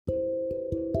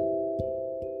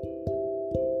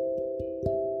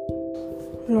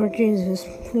Lord Jesus,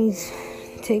 please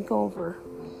take over.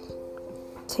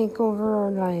 Take over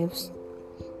our lives.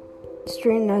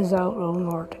 Straighten us out, O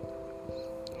Lord.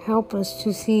 Help us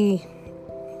to see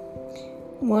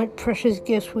what precious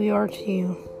gifts we are to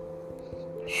you.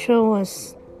 Show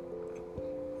us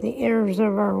the errors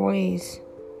of our ways.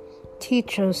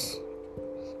 Teach us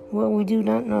what we do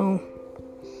not know.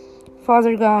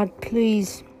 Father God,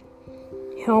 please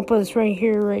help us right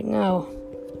here, right now.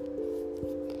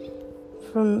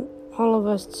 From all of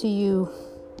us to you.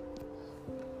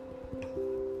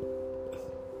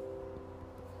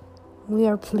 We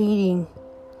are pleading,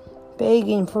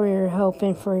 begging for your help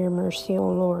and for your mercy, O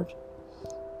Lord,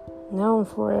 now and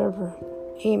forever.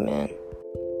 Amen.